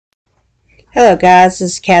Hello guys,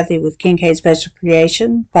 this is Kathy with Kincaid Special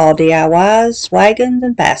Creation, Fall DIYs, Wagons,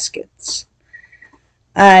 and Baskets.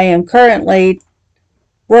 I am currently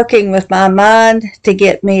working with my mind to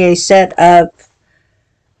get me a set of,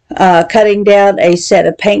 cutting down a set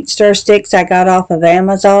of paint stir sticks I got off of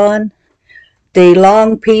Amazon. The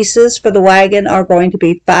long pieces for the wagon are going to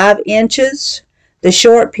be 5 inches. The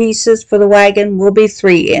short pieces for the wagon will be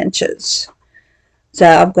 3 inches. So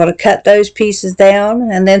I'm going to cut those pieces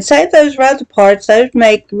down and then save those other parts. Those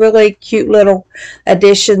make really cute little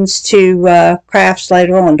additions to crafts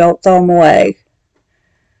later on. Don't throw them away.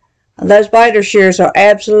 Those biter shears are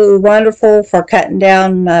absolutely wonderful for cutting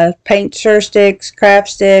down paint stir sticks, craft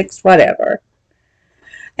sticks, whatever.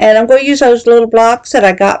 And I'm going to use those little blocks that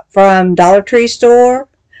I got from Dollar Tree store. I'm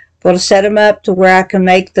going to set them up to where I can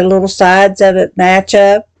make the little sides of it match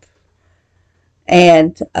up.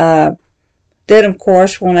 And then, of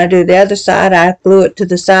course, when I do the other side, I glue it to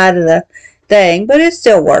the side of the thing, but it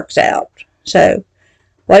still works out. So,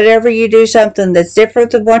 whatever you do something that's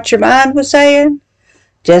different than what your mind was saying,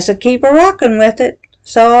 just keep a rocking with it.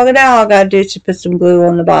 So now all I got to do is put some glue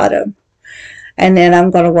on the bottom. And then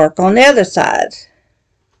I'm going to work on the other side.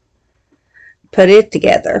 Put it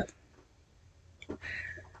together.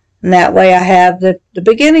 And that way I have the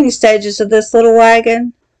beginning stages of this little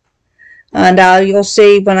wagon. And you'll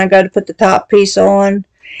see when I go to put the top piece on,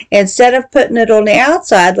 instead of putting it on the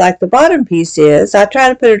outside like the bottom piece is, I try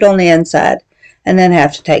to put it on the inside and then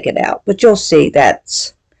have to take it out. But you'll see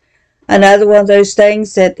that's another one of those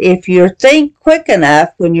things that if you think quick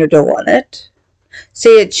enough when you're doing it,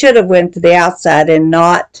 see, it should have went to the outside and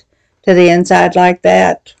not to the inside like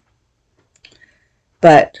that.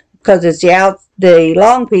 But because it's the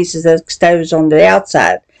long pieces that goes on the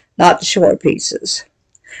outside, not the short pieces.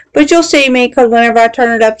 But you'll see me, because whenever I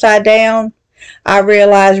turn it upside down, I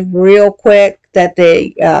realize real quick that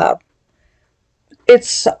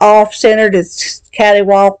it's off-centered, it's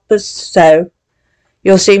cattywampus, so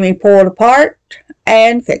you'll see me pull it apart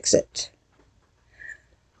and fix it.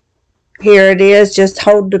 Here it is, just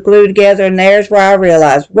hold the glue together, and there's where I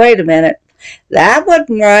realized, wait a minute, that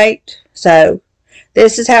wasn't right. So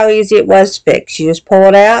this is how easy it was to fix. You just pull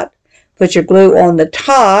it out, put your glue on the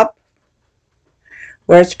top,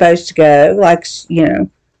 where it's supposed to go, like, you know.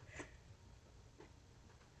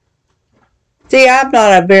 See, I'm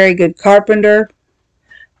not a very good carpenter,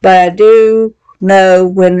 but I do know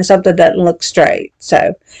when something doesn't look straight.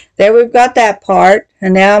 So, there we've got that part,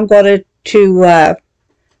 and now I'm going to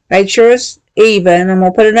make sure it's even. I'm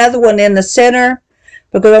going to put another one in the center,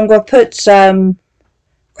 because I'm going to put some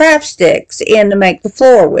craft sticks in to make the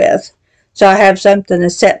floor with, so I have something to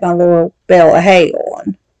set my little bale of hay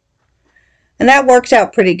on. And that works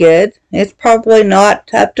out pretty good. It's probably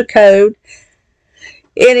not up to code.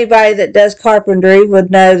 Anybody that does carpentry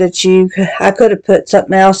would know that I could have put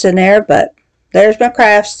something else in there, but there's my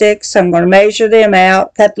craft sticks. I'm going to measure them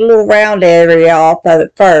out, cut the little round area off of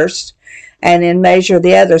it first, and then measure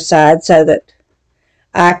the other side so that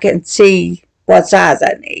I can see what size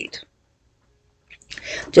I need.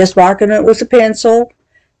 Just marking it with a pencil,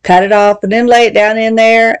 cut it off, and then lay it down in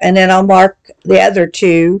there, and then I'll mark the other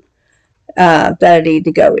two that I need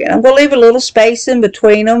to go in. I'm going to leave a little space in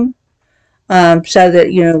between them so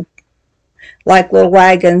that, you know, like little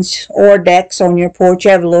wagons or decks on your porch,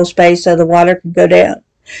 you have a little space so the water can go down.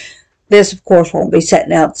 This, of course, won't be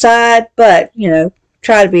sitting outside, but, you know,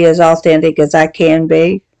 try to be as authentic as I can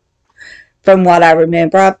be. From what I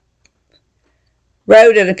remember, I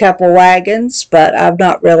rode in a couple wagons, but I've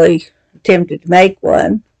not really attempted to make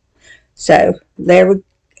one. So, there we go.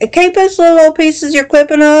 Keep those little pieces you're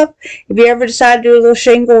clipping off. If you ever decide to do a little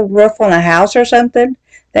shingle roof on a house or something,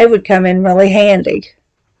 they would come in really handy.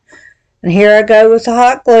 And here I go with the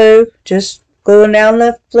hot glue, just gluing down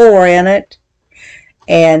the floor in it.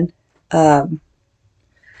 And it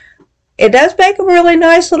does make a really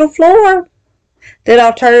nice little floor. Then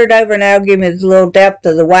I'll turn it over and that'll give me the little depth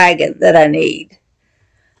of the wagon that I need.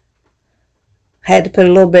 Had to put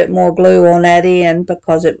a little bit more glue on that end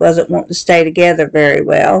because it wasn't wanting to stay together very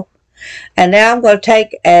well. And now I'm going to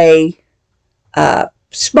take a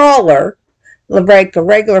smaller, like a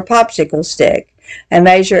regular popsicle stick, and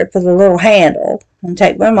measure it for the little handle. And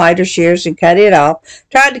take my miter shears and cut it off.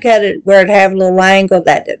 Tried to cut it where it'd have a little angle.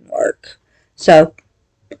 That didn't work. So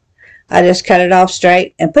I just cut it off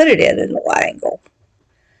straight and put it in a little angle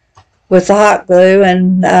with the hot glue,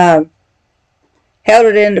 and held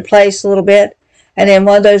it into place a little bit. And then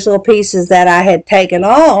one of those little pieces that I had taken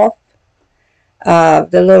off, the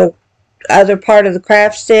little other part of the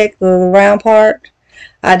craft stick, the little round part,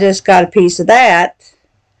 I just got a piece of that.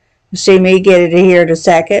 You'll see me get it here in a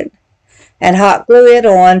second. and hot glue it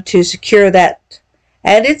on to secure that.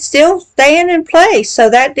 And it's still staying in place, so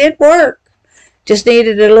that did work. Just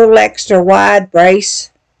needed a little extra wide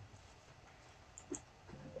brace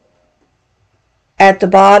at the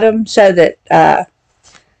bottom so that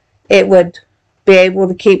it would be able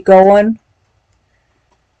to keep going.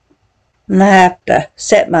 And I have to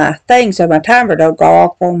set my thing so my timer don't go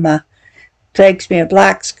off on my, takes me a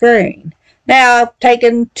black screen. Now I've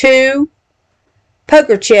taken 2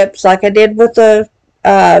 poker chips like I did with the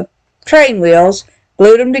train wheels,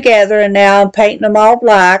 glued them together, and now I'm painting them all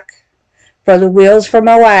black for the wheels for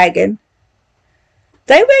my wagon.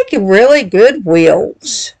 They make really good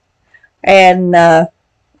wheels, and I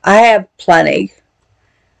have plenty.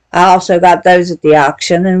 I also got those at the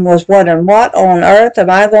auction and was wondering what on earth am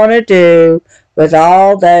I going to do with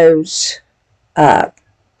all those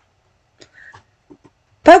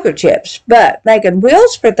poker chips. But making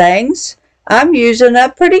wheels for things, I'm using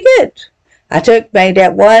up pretty good. I made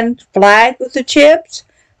that one flag with the chips,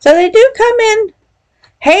 so they do come in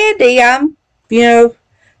handy.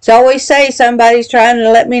 It's always say somebody's trying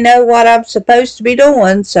to let me know what I'm supposed to be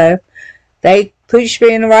doing, so they push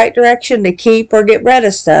me in the right direction to keep or get rid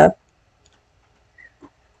of stuff.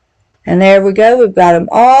 And there we go. We've got them.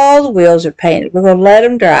 All the wheels are painted. We're going to let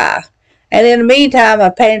them dry. And in the meantime, I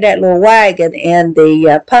painted that little wagon in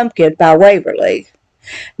the pumpkin by Waverly.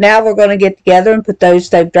 Now we're going to get together and put those,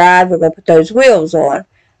 they've dried, we're going to put those wheels on.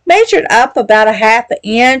 Measured up about a ½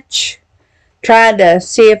 inch. Trying to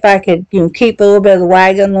see if I could keep a little bit of the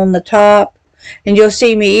wagon on the top. And you'll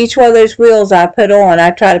see me, each one of those wheels I put on,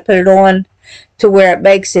 I try to put it on to where it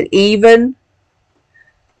makes it even,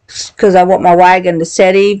 because I want my wagon to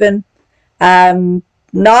set even. I'm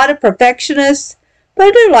not a perfectionist, but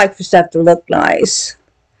I do like for stuff to look nice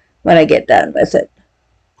when I get done with it.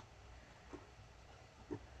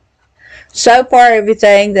 So far,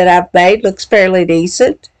 everything that I've made looks fairly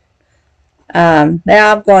decent. Now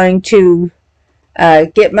I'm going to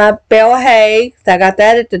get my bale of hay. I got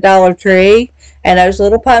that at the Dollar Tree, and those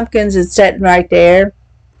little pumpkins is sitting right there.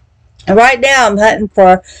 And right now I'm hunting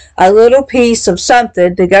for a little piece of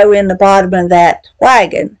something to go in the bottom of that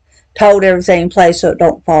wagon to hold everything in place so it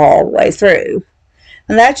don't fall all the way through.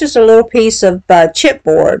 And that's just a little piece of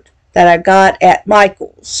chipboard that I got at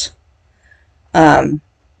Michael's.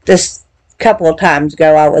 This couple of times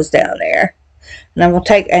ago I was down there. And I'm going to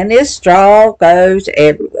take, and this straw goes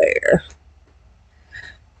everywhere.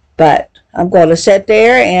 But I'm going to sit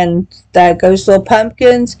there, and that goes little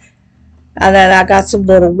pumpkins. And then I got some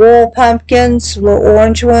little wool pumpkins, little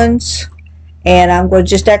orange ones. And I'm going to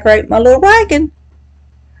just decorate my little wagon.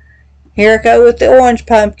 Here I go with the orange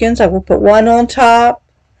pumpkins. I will put one on top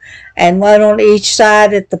and one on each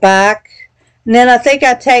side at the back. And then I think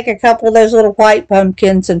I take a couple of those little white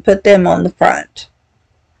pumpkins and put them on the front.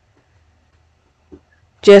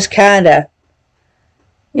 Just kind of,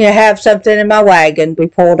 have something in my wagon be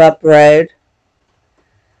pulled up the road.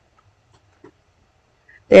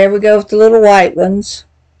 There we go with the little white ones.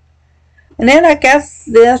 And then I guess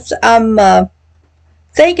this, I'm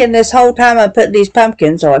thinking this whole time I'm putting these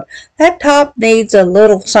pumpkins on, that top needs a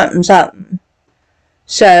little something something.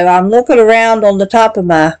 So I'm looking around on the top of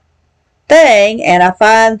my thing, and I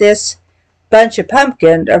find this bunch of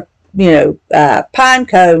pumpkin, or pine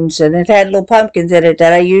cones, and it had little pumpkins in it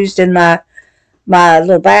that I used in my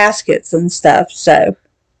little baskets and stuff. So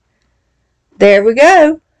there we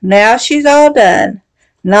go. Now she's all done.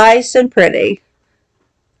 Nice and pretty.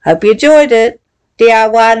 Hope you enjoyed it.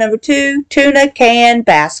 DIY number 2, tuna can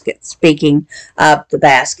basket. Speaking of the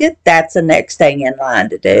basket, that's the next thing in line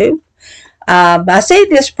to do. I see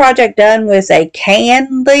this project done with a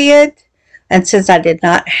can lid, and since I did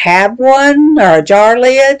not have one, or a jar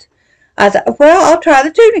lid, I thought, well, I'll try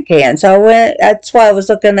the tuna can. So that's what I was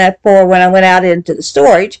looking at for when I went out into the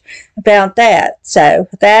storage and found that. So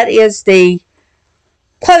that is the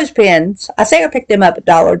clothespins. I think I picked them up at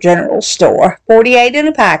Dollar General store. 48 in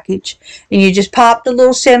a package. And you just pop the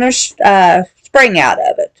little center spring out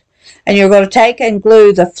of it. And you're going to take and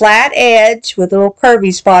glue the flat edge with little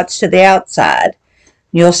curvy spots to the outside.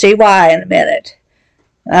 You'll see why in a minute.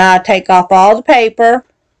 Take off all the paper.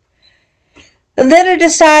 And then I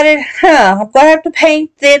decided, I'm going to have to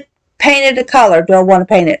paint it a color. Do I want to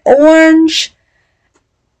paint it orange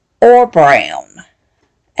or brown?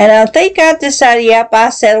 And I think I decided, yep, I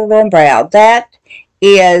settled on brown. That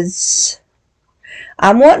is,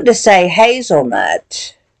 I'm wanting to say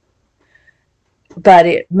hazelnut, but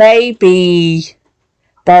it may be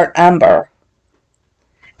burnt umber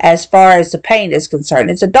as far as the paint is concerned.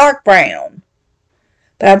 It's a dark brown,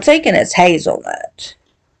 but I'm thinking it's hazelnut.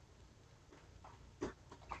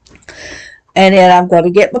 And then I'm going to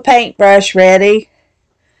get my paintbrush ready.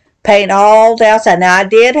 Paint all the outside. Now I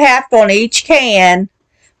did half on each can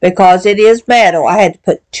because it is metal. I had to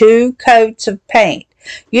put 2 coats of paint.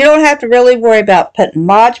 You don't have to really worry about putting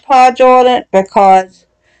Mod Podge on it because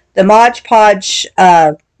the Mod Podge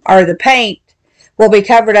or the paint will be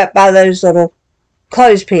covered up by those little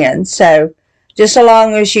clothespins. So just so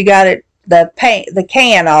long as you got it, the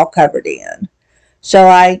can all covered in. So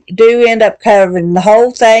I do end up covering the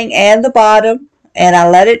whole thing and the bottom, and I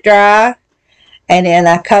let it dry, and then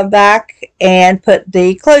I come back and put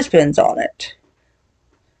the clothespins on it.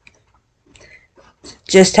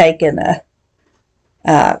 Just taking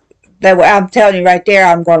I'm telling you right there,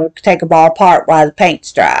 I'm going to take them all apart while the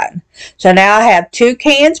paint's drying. So now I have 2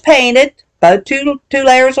 cans painted, both two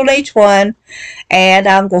layers on each one, and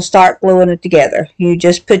I'm going to start gluing it together. You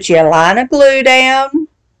just put your line of glue down,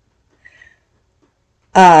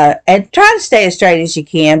 and try to stay as straight as you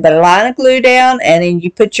can, but a line of glue down, and then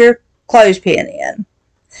you put your clothespin in.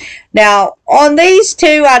 Now, on these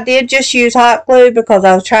 2, I did just use hot glue because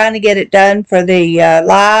I was trying to get it done for the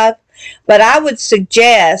live. But I would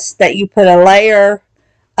suggest that you put a layer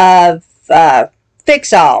of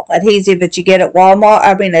Fix-All adhesive that you get at Walmart,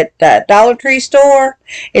 at Dollar Tree store.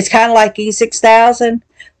 It's kind of like E6000.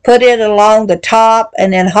 Put it along the top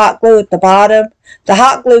and then hot glue at the bottom. The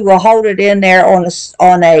hot glue will hold it in there on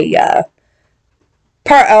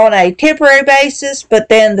a temporary basis, but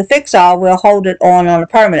then the Fix-All will hold it on a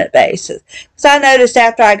permanent basis. So I noticed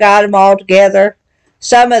after I got them all together,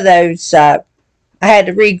 some of those, I had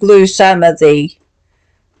to re-glue some of the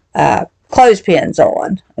clothespins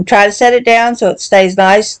on. And try to set it down so it stays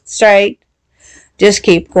nice and straight. Just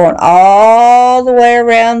keep going all the way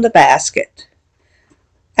around the basket.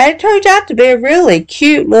 And it turns out to be a really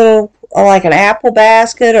cute little, like an apple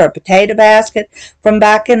basket or a potato basket from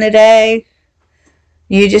back in the day.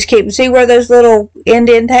 You just see where those little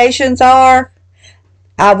indentations are?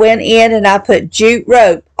 I went in and I put jute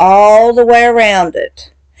rope all the way around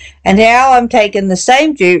it. And now I'm taking the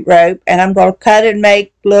same jute rope and I'm going to cut and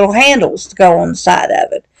make little handles to go on the side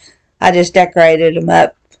of it. I just decorated them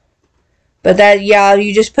up. But that, y'all,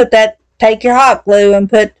 you just take your hot glue and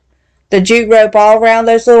put the jute rope all around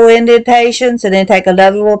those little indentations, and then take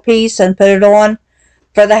another little piece and put it on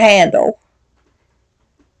for the handle.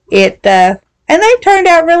 And they turned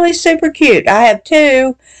out really super cute. I have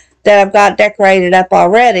 2 that I've got decorated up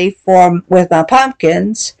already with my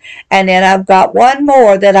pumpkins. And then I've got 1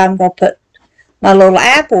 more that I'm going to put my little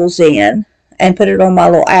apples in and put it on my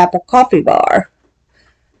little apple coffee bar.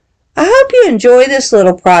 I hope you enjoy this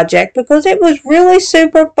little project because it was really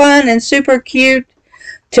super fun and super cute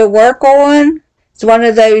to work on. It's one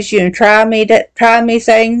of those, try me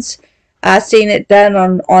things. I seen it done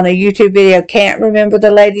on a YouTube video. Can't remember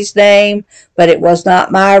the lady's name, but it was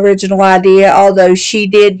not my original idea, although she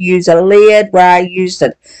did use a lid where I used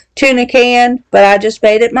a tuna can, but I just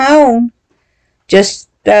made it my own. Just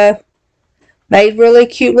made really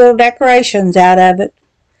cute little decorations out of it.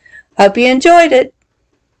 Hope you enjoyed it.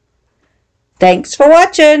 Thanks for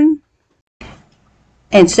watching.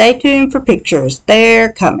 And stay tuned for pictures.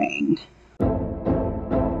 They're coming.